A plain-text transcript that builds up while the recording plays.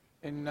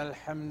إن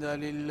الحمد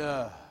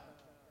لله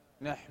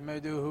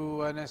نحمده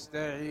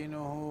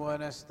ونستعينه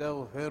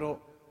ونستغفره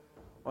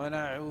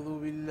ونعوذ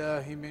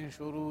بالله من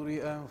شرور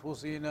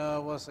أنفسنا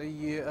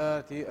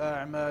وسيئات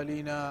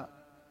أعمالنا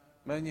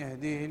من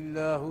يهده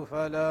الله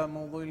فلا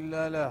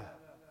مضل له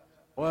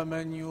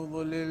ومن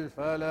يضلل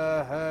فلا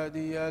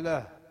هادي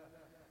له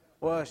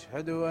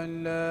وأشهد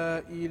أن لا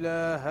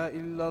إله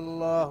إلا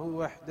الله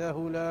وحده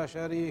لا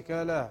شريك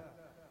له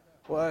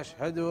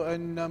وأشهد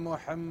أن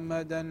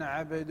محمدًا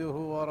عبده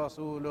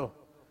ورسوله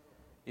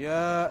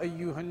يا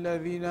أيها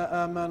الذين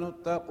آمنوا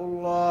اتقوا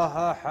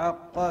الله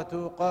حق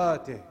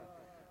تقاته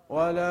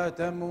ولا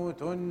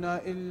تموتن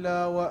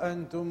إلا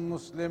وأنتم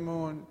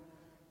مسلمون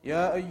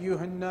يا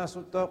أيها الناس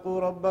اتقوا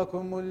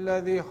ربكم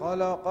الذي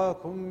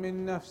خلقكم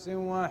من نفس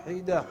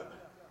واحدة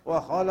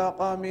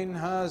وخلق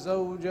منها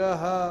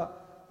زوجها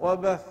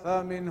وبث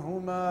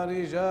منهما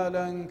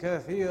رجالا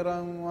كثيرا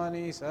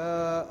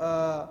ونساء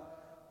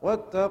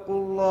واتقوا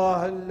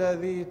الله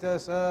الذي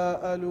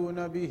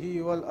تساءلون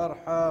به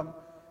والأرحام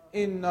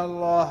إن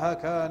الله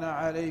كان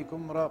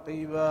عليكم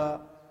رقيبا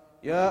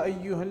يا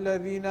أيها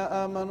الذين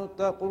آمنوا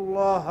اتقوا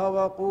الله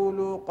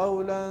وقولوا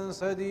قولا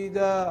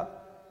سديدا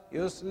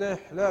يصلح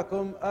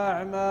لكم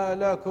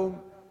أعمالكم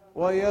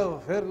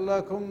ويغفر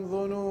لكم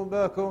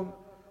ذنوبكم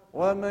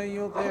ومن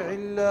يطع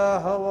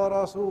الله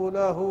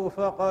ورسوله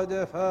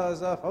فقد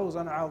فاز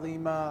فوزا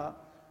عظيما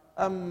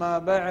أما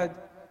بعد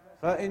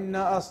فإن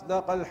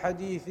أصدق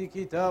الحديث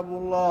كتاب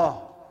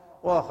الله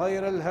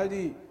وخير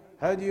الهدي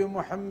هدي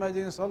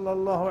محمد صلى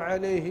الله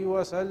عليه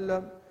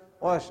وسلم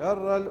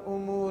وشر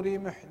الأمور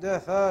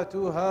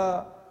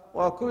محدثاتها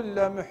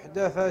وكل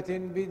محدثة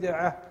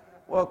بدعة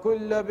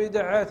وكل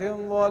بدعة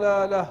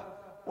ضلالة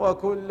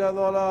وكل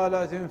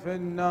ضلالة في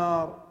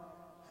النار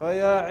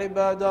فيا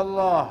عباد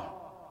الله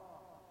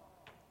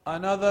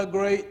Another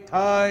great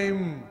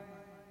time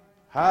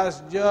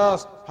has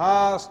just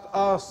passed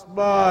us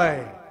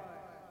by,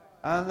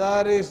 and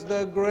that is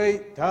the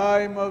great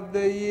time of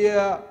the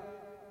year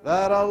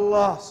that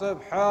Allah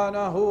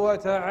subhanahu wa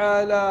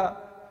ta'ala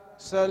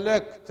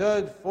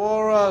selected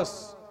for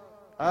us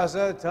as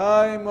a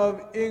time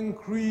of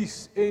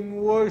increase in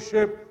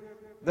worship,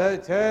 the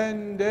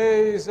 10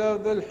 days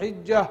of the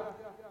Hijjah.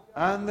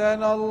 And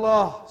then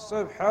Allah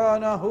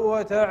subhanahu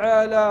wa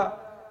ta'ala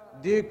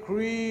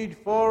decreed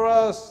for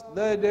us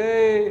the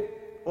day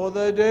or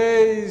the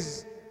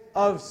days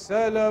of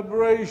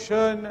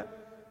celebration,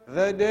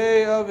 the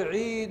day of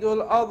Eid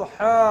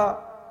al-Adha,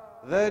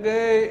 the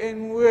day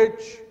in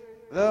which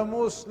the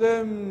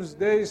Muslims,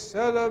 they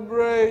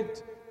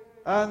celebrate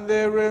and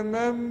they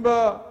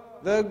remember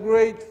the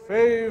great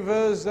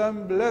favors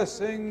and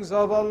blessings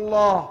of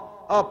Allah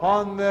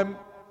upon them.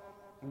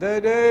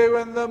 The day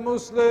when the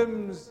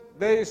Muslims,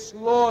 they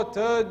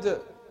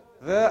slaughtered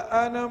their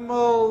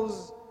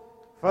animals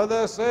for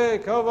the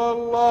sake of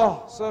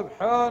Allah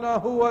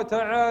subhanahu wa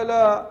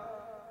ta'ala.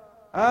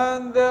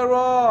 And there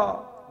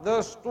are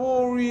the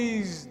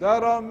stories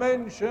that are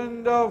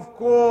mentioned, of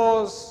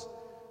course,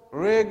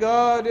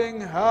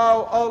 regarding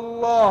how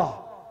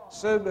Allah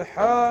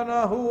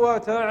subhanahu wa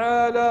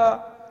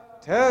ta'ala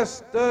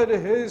tested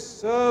His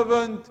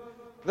servant,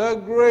 the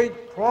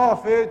great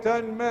prophet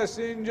and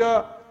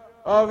messenger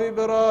of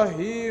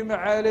Ibrahim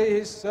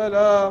alayhi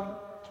salam.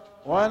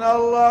 When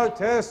Allah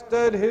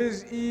tested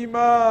his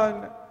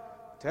iman,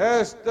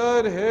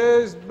 tested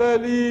his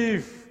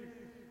belief,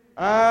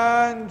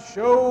 and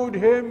showed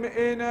him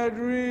in a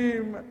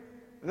dream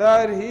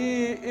that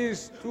he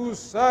is to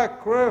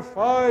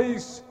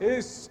sacrifice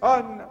his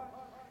son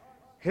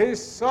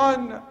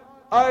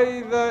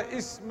either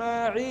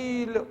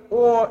Ismail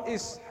or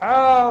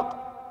Ishaq.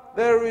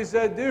 There is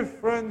a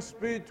difference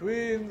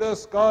between the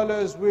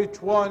scholars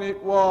which one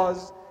it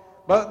was,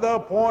 but the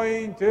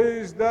point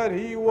is that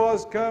he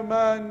was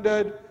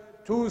commanded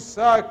to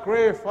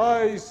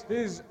sacrifice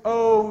his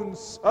own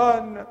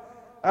son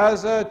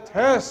as a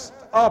test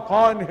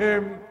upon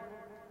him.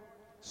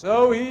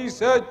 So he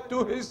said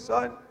to his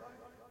son,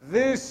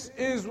 "This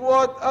is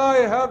what I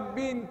have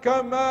been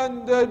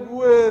commanded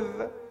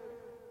with."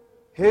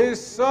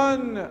 His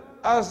son,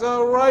 as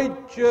a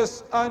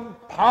righteous and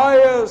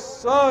pious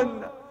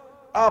son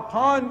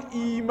upon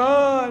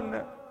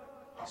Iman,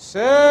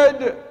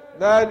 said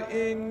that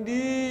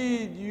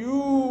indeed you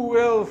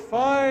will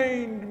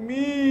find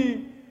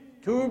me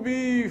to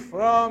be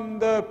from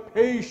the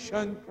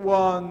patient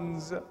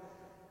ones,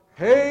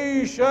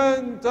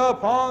 patient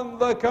upon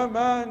the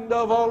command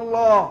of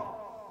Allah.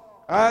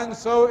 And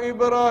so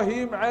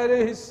Ibrahim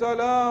alayhi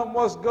salam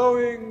was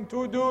going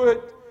to do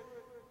it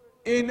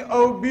in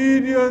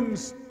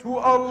obedience to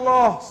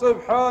Allah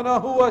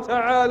subhanahu wa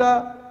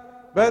ta'ala.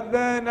 But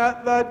then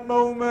at that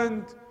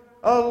moment,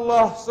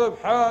 Allah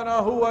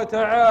subhanahu wa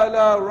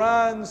ta'ala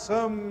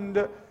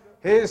ransomed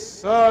his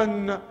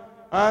son,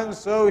 and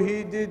so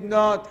he did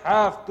not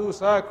have to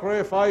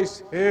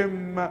sacrifice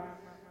him.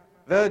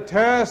 The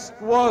test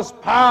was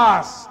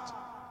passed.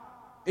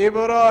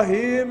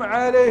 Ibrahim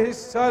alayhi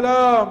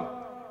salam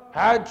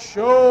had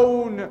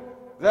shown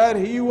that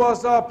he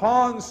was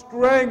upon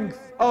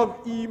strength of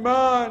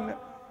Iman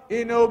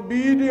in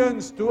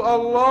obedience to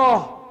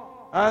Allah.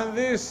 And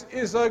this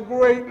is a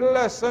great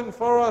lesson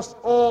for us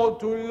all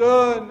to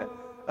learn,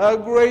 a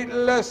great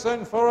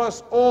lesson for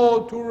us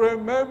all to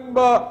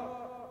remember,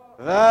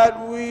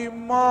 that we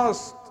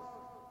must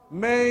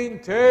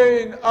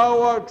maintain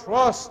our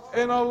trust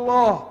in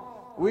Allah.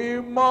 We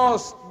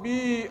must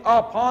be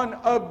upon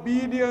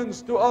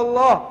obedience to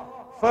Allah,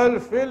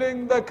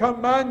 fulfilling the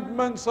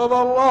commandments of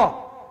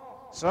Allah.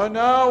 So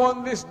now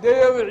on this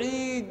day of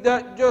Eid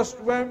that just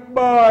went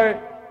by,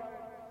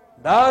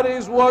 that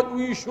is what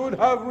we should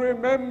have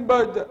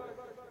remembered.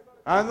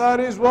 And that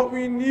is what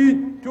we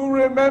need to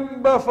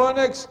remember for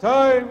next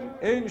time,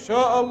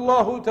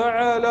 insha'Allah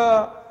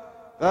ta'ala.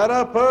 That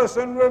a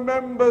person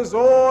remembers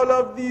all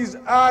of these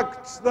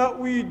acts that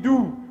we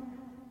do,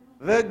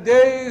 the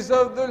days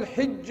of the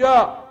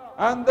Hijjah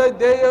and the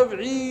day of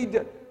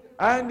Eid,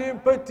 and in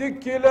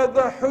particular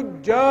the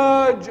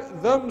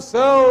Hujjaj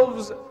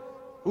themselves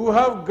who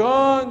have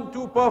gone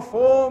to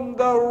perform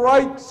the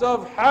rites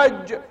of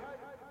Hajj.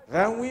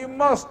 Then we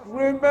must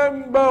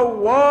remember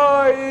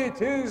why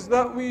it is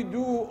that we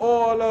do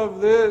all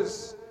of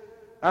this,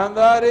 and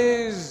that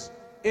is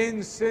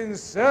in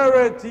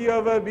sincerity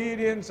of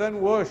obedience and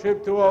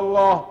worship to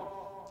Allah.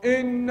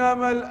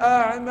 إِنَّمَا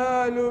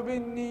الْأَعْمَالُ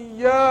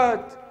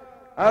بِالنِّيَّاتِ,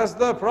 as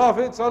the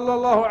Prophet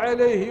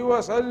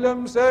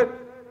ﷺ said,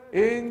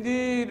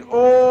 indeed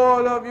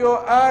all of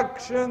your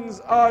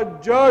actions are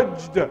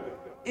judged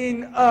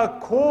in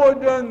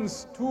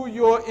accordance to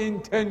your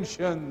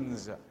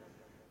intentions.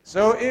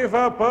 So if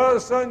a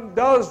person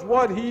does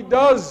what he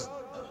does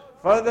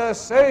for the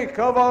sake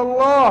of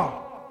Allah,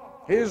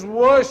 his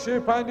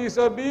worship and his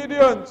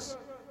obedience,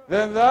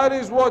 then that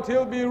is what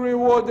he'll be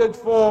rewarded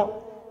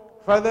for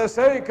the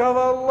sake of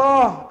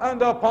Allah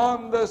and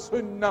upon the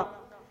Sunnah.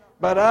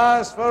 But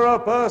as for a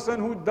person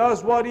who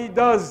does what he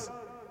does,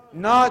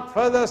 not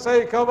for the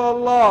sake of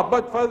Allah,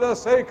 but for the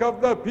sake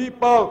of the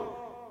people,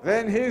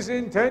 then his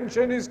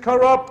intention is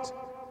corrupt.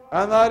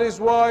 And that is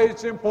why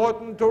it's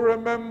important to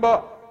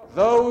remember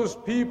those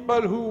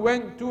people who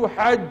went to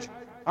Hajj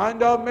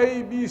and are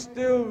maybe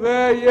still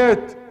there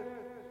yet.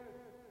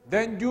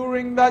 Then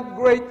during that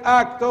great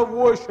act of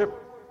worship,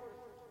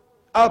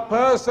 a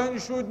person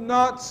should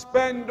not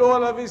spend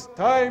all of his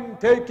time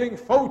taking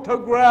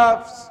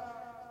photographs,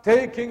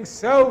 taking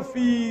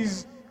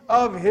selfies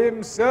of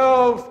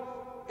himself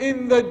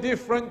in the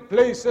different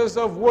places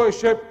of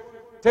worship,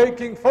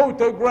 taking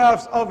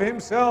photographs of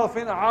himself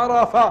in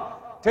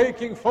Arafah,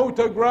 taking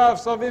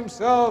photographs of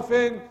himself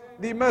in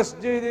the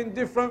masjid in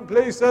different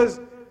places.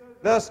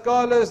 The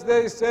scholars,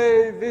 they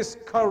say this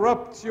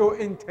corrupts your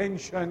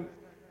intention.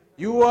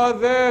 You are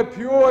there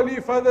purely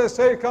for the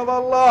sake of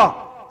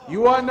Allah.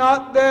 You are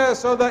not there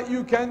so that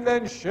you can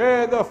then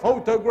share the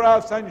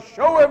photographs and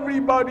show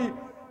everybody,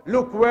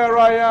 look where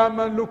I am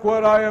and look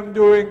what I am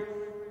doing.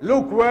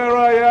 Look where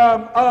I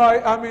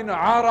am in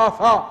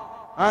Arafah,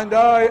 and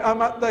I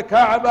am at the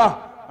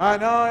Kaaba,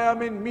 and I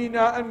am in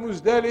Mina and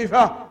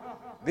Muzdalifah.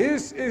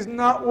 This is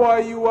not why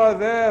you are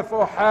there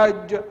for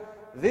Hajj.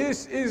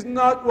 This is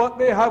not what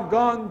they have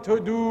gone to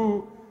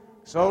do.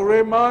 So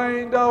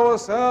remind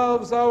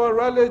ourselves, our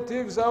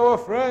relatives, our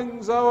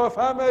friends, our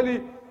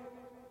family,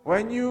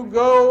 when you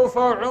go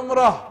for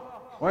Umrah,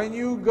 when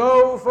you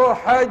go for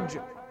Hajj,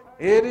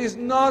 it is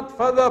not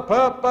for the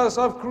purpose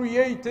of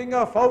creating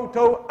a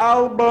photo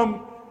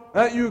album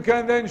that you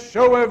can then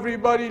show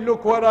everybody,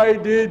 look what I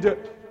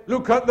did,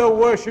 look at the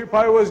worship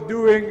I was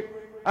doing.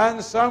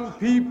 And some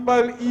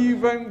people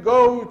even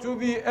go to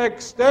the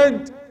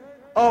extent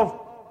of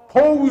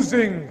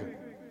posing,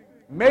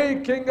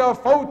 making a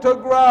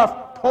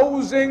photograph,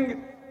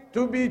 posing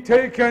to be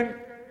taken,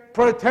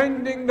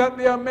 pretending that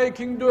they are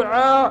making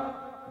dua,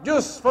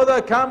 just for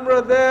the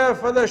camera there,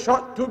 for the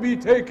shot to be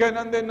taken,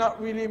 and they're not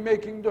really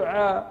making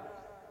dua.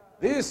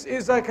 This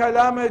is a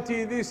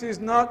calamity. This is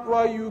not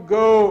why you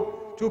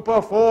go to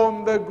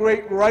perform the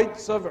great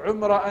rites of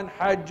Umrah and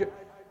Hajj.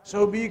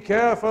 So be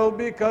careful,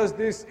 because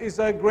this is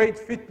a great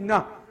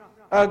fitna,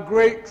 a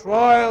great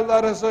trial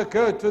that has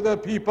occurred to the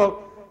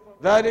people,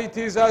 that it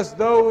is as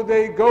though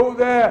they go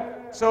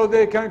there so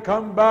they can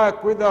come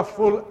back with a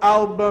full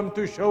album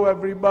to show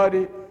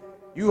everybody.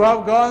 You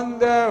have gone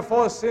there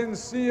for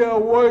sincere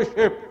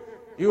worship.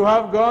 You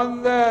have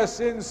gone there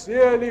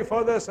sincerely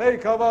for the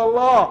sake of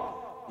Allah.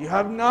 You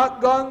have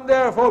not gone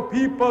there for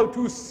people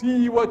to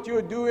see what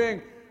you're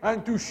doing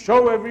and to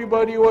show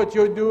everybody what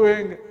you're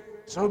doing.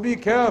 So be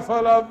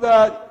careful of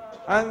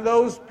that. And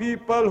those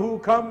people who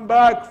come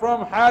back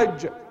from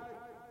Hajj,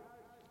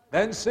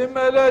 then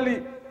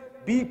similarly,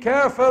 be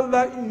careful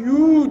that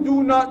you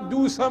do not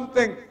do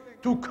something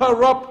to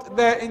corrupt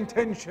their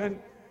intention.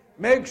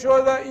 Make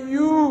sure that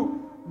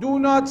you do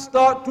not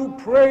start to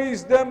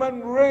praise them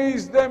and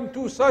raise them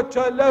to such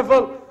a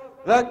level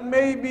that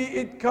maybe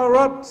it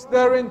corrupts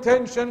their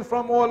intention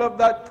from all of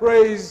that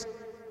praise.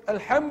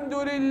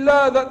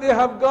 Alhamdulillah that they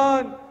have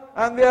gone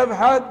and they have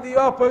had the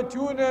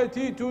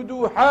opportunity to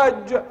do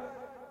Hajj.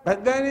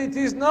 But then it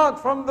is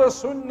not from the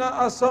Sunnah,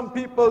 as some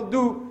people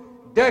do,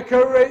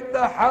 decorate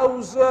the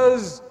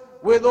houses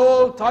with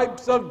all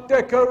types of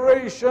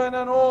decoration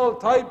and all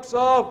types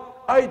of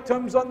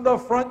items on the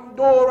front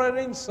door and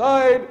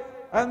inside,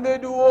 and they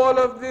do all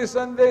of this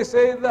and they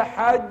say the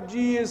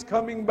Hajji is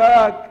coming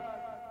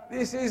back.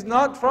 This is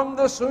not from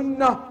the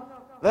Sunnah.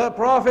 The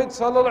Prophet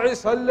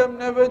ﷺ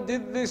never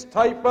did this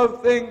type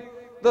of thing.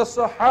 The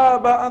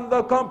Sahaba and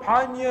the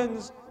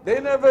companions, they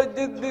never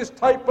did this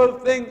type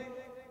of thing.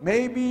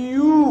 Maybe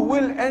you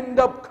will end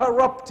up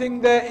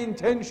corrupting their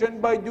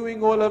intention by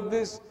doing all of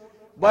this,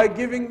 by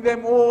giving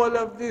them all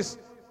of this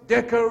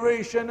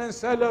decoration and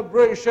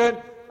celebration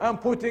and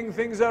putting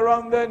things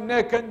around their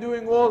neck and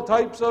doing all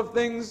types of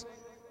things.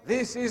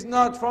 This is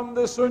not from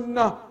the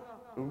Sunnah.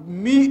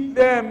 Meet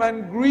them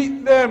and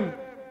greet them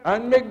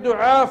and make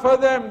dua for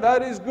them,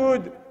 that is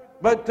good.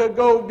 But to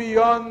go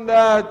beyond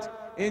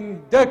that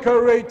in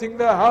decorating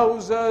the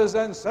houses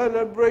and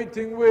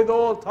celebrating with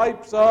all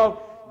types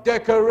of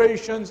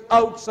decorations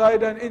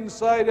outside and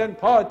inside and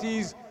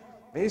parties,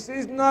 this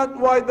is not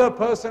why the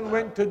person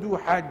went to do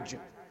Hajj.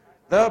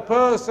 The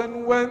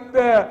person went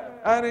there,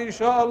 and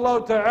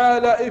inshallah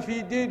ta'ala, if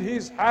he did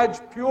his Hajj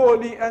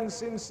purely and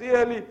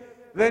sincerely,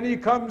 then he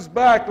comes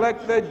back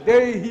like the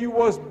day he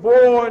was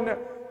born,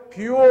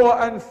 pure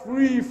and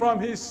free from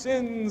his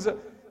sins.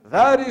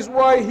 That is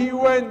why he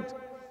went.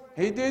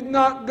 He did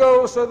not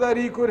go so that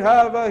he could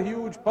have a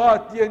huge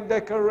party and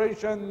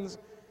decorations.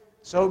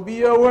 So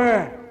be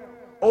aware,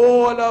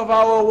 all of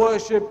our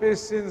worship is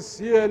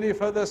sincerely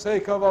for the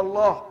sake of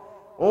Allah.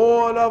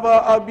 All of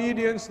our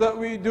obedience that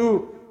we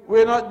do,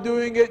 we're not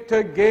doing it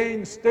to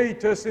gain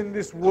status in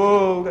this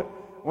world.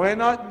 We're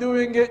not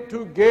doing it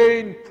to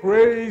gain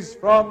praise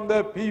from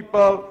the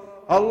people.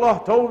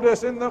 Allah told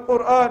us in the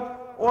Quran,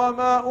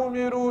 وَمَا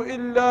أُمِرُوا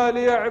إِلَّا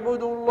لِيَعْبُدُوا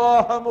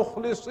اللَّهَ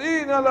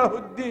مُخْلِصِينَ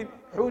لَهُ الدِّينَ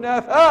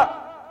حُنَفَاءَ.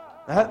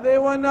 That they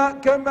were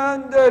not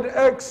commanded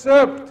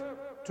except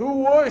to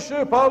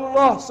worship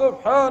Allah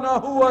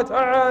subhanahu wa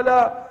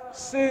ta'ala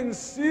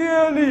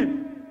sincerely,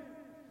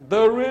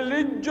 the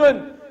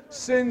religion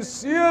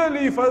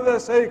sincerely for the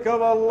sake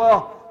of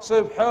Allah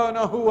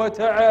subhanahu wa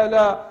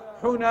ta'ala,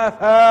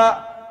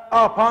 hunafa,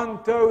 upon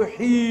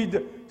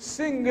tawheed,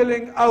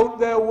 singling out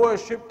their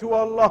worship to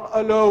Allah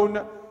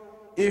alone.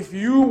 If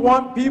you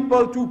want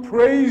people to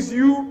praise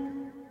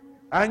you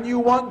and you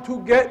want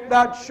to get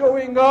that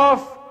showing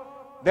off,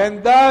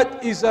 then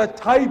that is a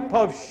type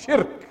of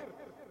shirk.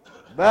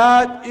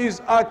 That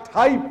is a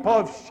type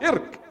of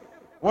shirk.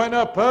 When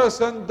a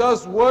person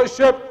does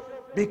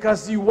worship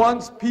because he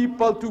wants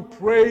people to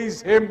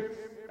praise him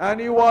and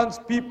he wants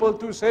people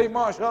to say,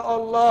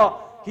 MashaAllah,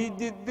 he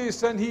did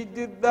this and he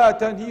did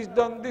that and he's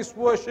done this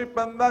worship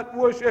and that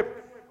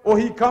worship. Or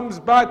he comes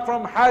back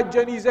from Hajj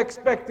and he's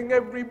expecting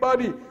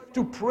everybody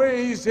to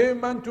praise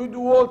him and to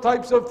do all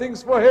types of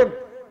things for him.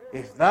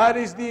 If that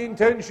is the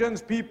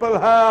intentions people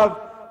have,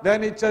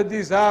 then it's a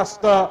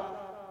disaster.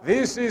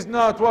 This is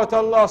not what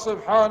Allah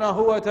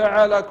subhanahu wa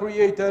ta'ala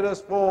created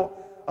us for.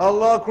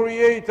 Allah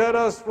created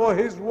us for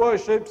His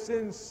worship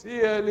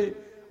sincerely.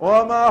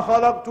 وَمَا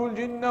خَلَقْتُ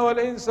الْجِنَّ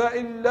وَالْإِنسَ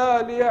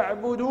إِلَّا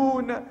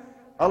لِيَعْبُدُونَ.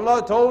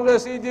 Allah told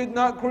us He did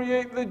not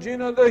create the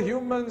jinn or the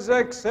humans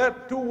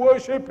except to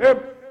worship Him.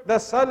 The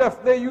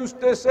Salaf, they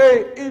used to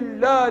say,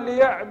 إِلَّا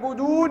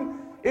لِيَعْبُدُونَ.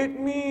 It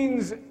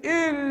means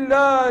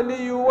إِلَّا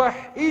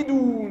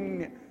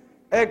لِيُوَحِّدُونَ.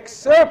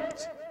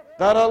 Except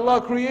that Allah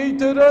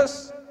created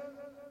us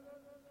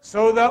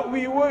so that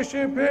we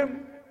worship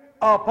Him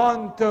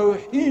upon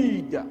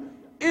Tawheed.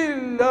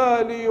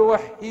 إِلَّا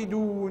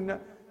لِيُوَحِّدُونَ.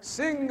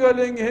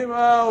 Singling Him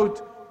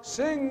out,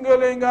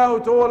 singling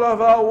out all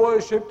of our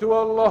worship to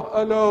Allah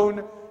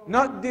alone,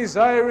 not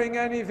desiring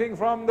anything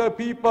from the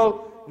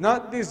people,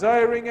 not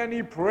desiring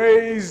any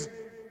praise,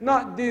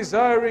 not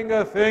desiring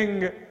a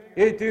thing.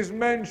 It is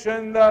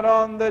mentioned that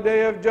on the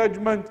Day of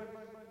Judgment,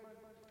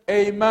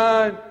 a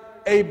man,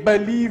 a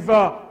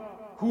believer,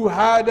 who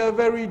had a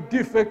very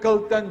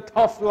difficult and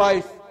tough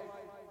life,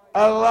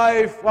 a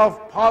life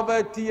of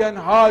poverty and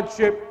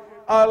hardship,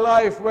 a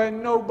life where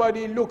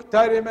nobody looked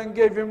at him and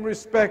gave him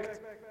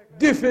respect,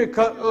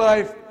 difficult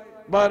life,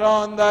 but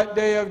on that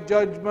Day of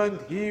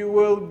Judgment he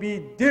will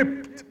be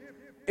dipped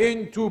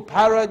into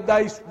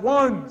paradise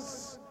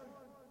once,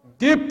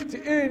 dipped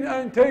in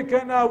and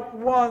taken out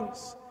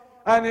once,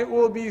 and it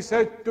will be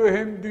said to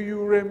him, do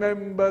you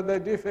remember the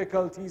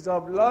difficulties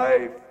of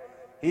life?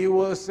 He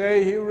will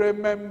say he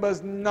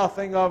remembers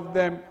nothing of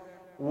them.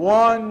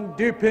 One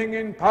dipping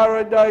in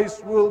paradise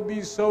will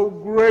be so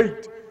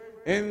great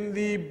in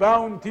the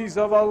bounties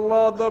of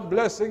Allah, the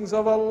blessings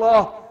of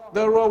Allah,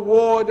 the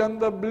reward and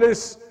the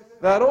bliss,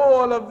 that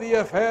all of the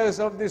affairs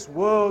of this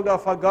world are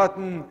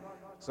forgotten.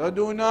 So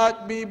do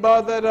not be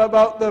bothered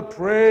about the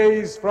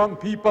praise from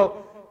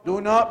people. Do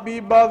not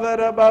be bothered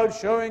about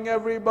showing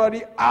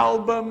everybody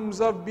albums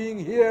of being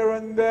here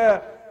and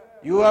there.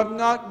 You have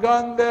not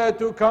gone there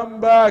to come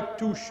back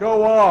to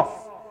show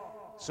off.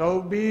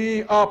 So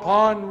be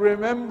upon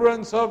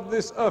remembrance of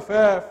this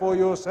affair for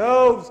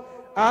yourselves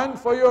and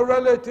for your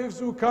relatives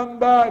who come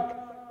back.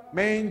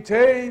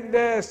 Maintain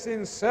their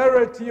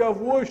sincerity of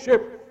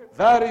worship.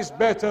 That is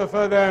better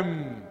for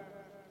them.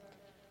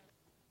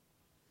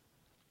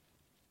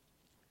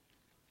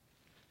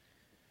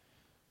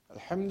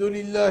 الحمد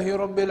لله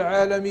رب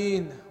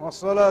العالمين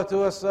والصلاة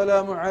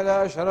والسلام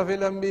على أشرف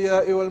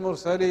الأنبياء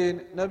والمرسلين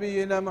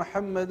نبينا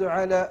محمد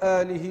وعلى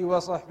آله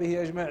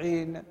وصحبه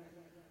أجمعين.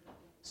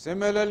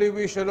 Similarly,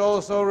 we should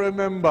also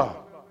remember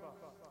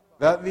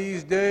that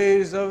these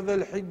days of the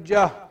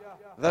Hijjah,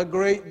 the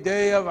great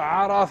day of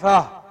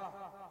Arafah,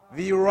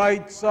 the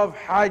rites of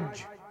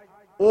Hajj,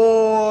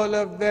 all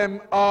of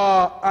them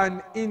are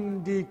an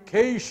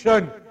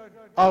indication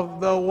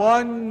of the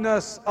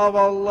oneness of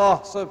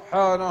Allah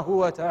subhanahu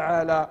wa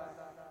ta'ala.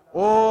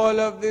 All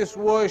of this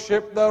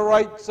worship, the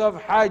rites of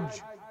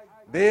Hajj,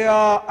 they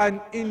are an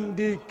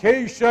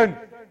indication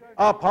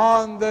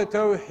upon the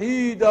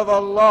Tawheed of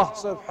Allah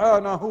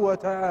subhanahu wa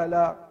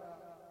ta'ala.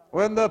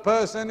 When the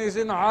person is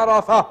in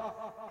Arafah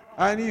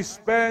and he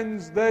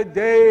spends the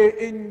day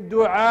in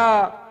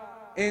dua,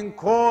 in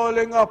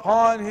calling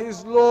upon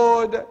his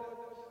Lord,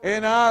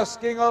 in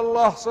asking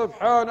Allah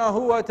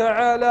subhanahu wa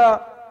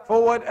ta'ala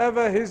for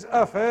whatever his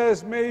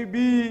affairs may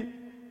be,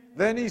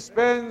 then he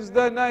spends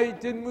the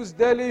night in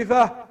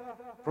Muzdalifah,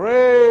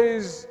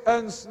 prays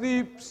and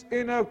sleeps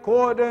in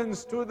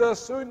accordance to the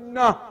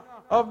sunnah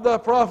of the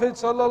Prophet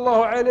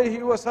sallallahu alaihi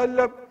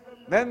wasallam.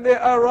 Then they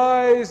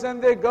arise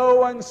and they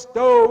go and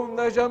stone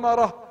the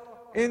Jamarah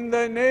in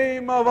the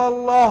name of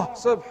Allah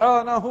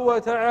subhanahu wa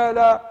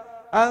ta'ala,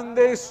 and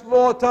they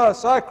slaughter,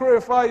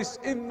 sacrifice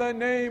in the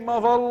name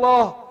of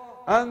Allah,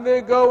 and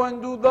they go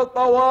and do the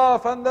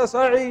tawaf and the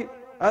sa'i,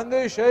 and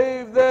they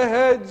shave their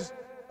heads,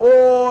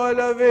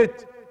 all of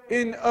it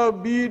in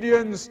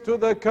obedience to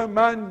the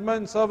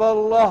commandments of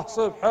Allah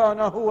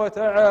subhanahu wa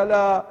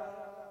ta'ala.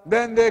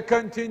 Then they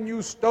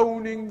continue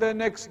stoning the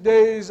next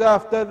days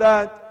after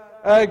that,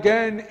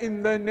 again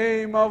in the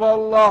name of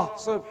Allah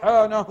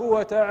subhanahu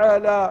wa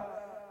ta'ala.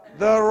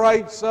 The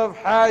rites of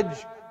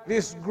Hajj,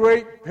 this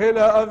great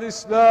pillar of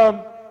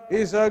Islam,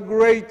 is a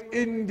great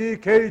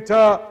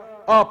indicator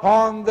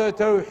upon the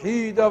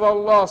Tawheed of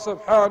Allah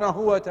subhanahu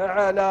wa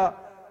ta'ala.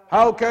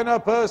 How can a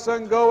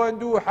person go and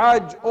do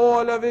Hajj,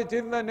 all of it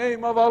in the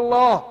name of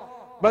Allah,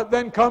 but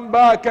then come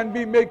back and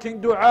be making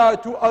dua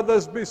to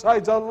others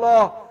besides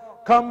Allah?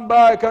 Come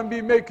back and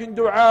be making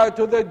dua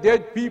to the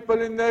dead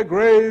people in their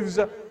graves,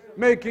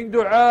 making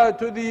dua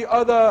to the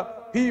other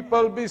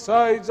people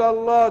besides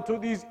Allah, to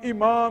these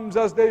imams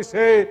as they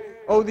say,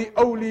 or the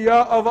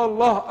awliya of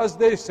Allah as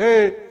they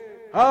say.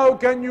 How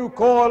can you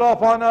call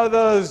upon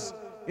others?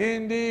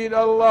 Indeed,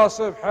 Allah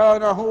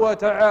subhanahu wa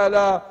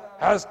ta'ala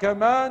has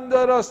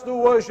commanded us to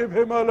worship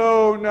Him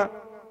alone.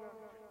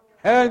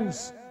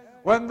 Hence,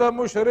 when the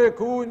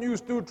mushrikun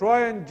used to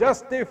try and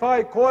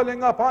justify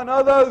calling upon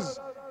others,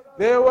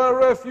 they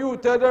were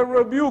refuted and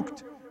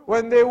rebuked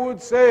when they would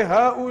say,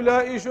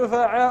 هَؤُلَاءِ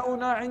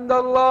شُفَعَاؤُنَا عِنْدَ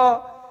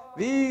اللَّهِ.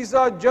 These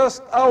are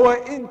just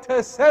our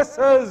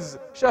intercessors,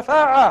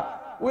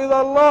 shafa'ah with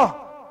Allah.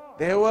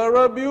 They were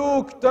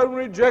rebuked and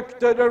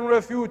rejected and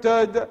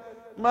refuted.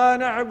 مَا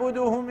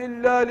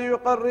نَعْبُدُهُمْ إِلَّا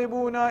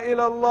لِيُقَرِّبُونَا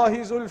إِلَى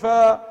اللَّهِ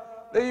زُلْفَى.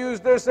 They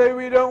used to say,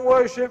 we don't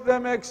worship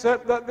them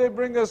except that they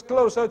bring us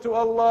closer to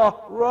Allah.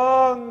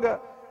 Wrong.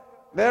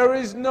 There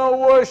is no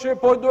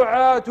worship or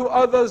dua to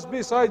others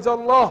besides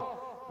Allah.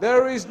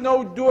 There is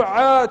no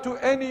dua to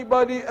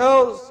anybody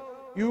else.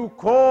 You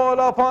call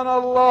upon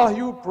Allah,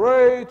 you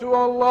pray to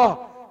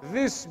Allah.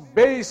 This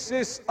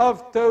basis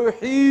of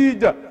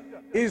Tawheed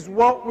is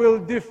what will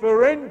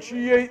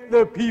differentiate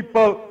the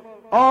people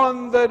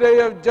on the Day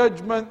of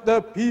Judgment.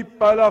 The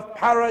people of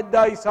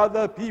paradise are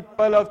the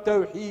people of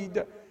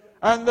Tawheed,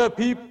 and the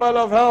people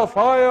of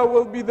hellfire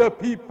will be the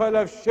people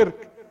of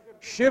shirk.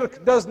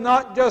 Shirk does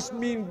not just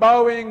mean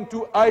bowing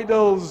to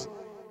idols.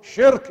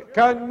 Shirk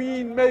can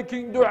mean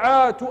making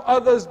dua to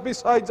others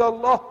besides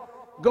Allah,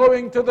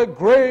 going to the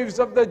graves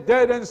of the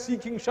dead and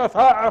seeking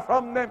shafa'ah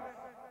from them.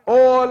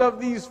 All of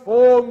these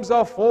forms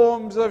are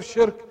forms of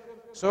shirk.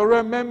 So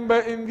remember,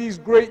 in these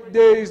great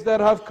days that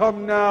have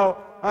come now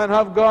and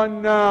have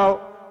gone now,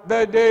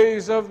 the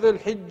days of the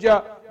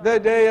Hijjah, the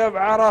day of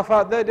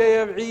Arafah, the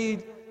day of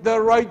Eid, the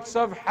rites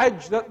of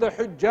Hajj that the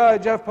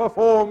Hujjaj have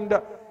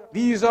performed,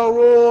 these are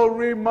all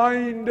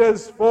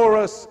reminders for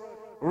us.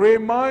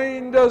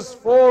 Reminders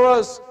for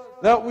us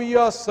that we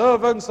are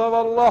servants of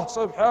Allah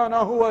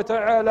subhanahu wa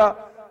ta'ala,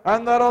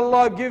 and that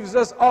Allah gives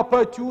us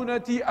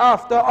opportunity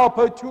after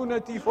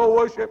opportunity for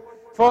worship,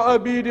 for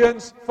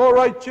obedience, for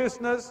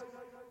righteousness.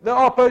 The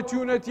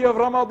opportunity of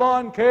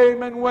Ramadan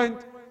came and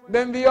went.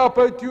 Then the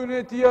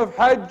opportunity of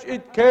Hajj,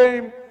 it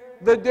came.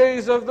 The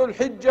days of Dhul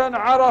Hijjah and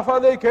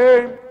Arafah, they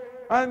came.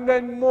 And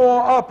then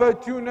more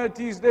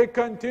opportunities, they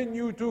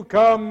continue to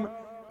come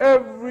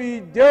every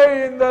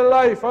day in the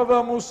life of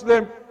a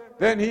Muslim.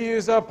 Then he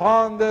is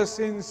upon the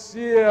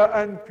sincere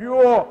and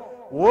pure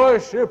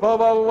worship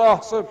of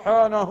Allah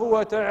subhanahu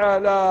wa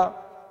ta'ala.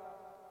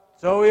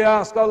 So we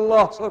ask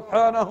Allah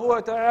subhanahu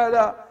wa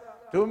ta'ala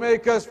to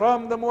make us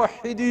from the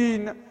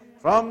muwahhideen,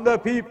 from the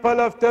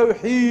people of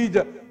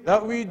Tawheed,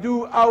 that we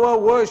do our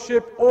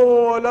worship,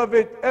 all of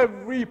it,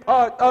 every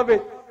part of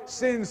it,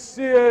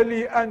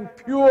 sincerely and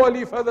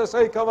purely for the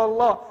sake of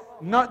Allah,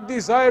 not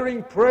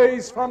desiring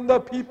praise from the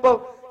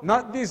people,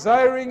 not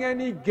desiring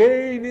any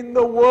gain in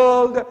the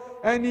world,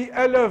 any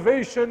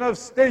elevation of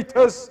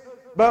status,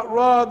 but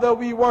rather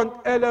we want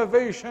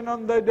elevation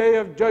on the day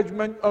of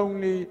judgment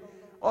only.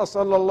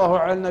 وصلى الله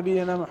على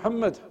نبينا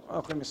محمد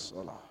وأقم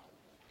الصلاة.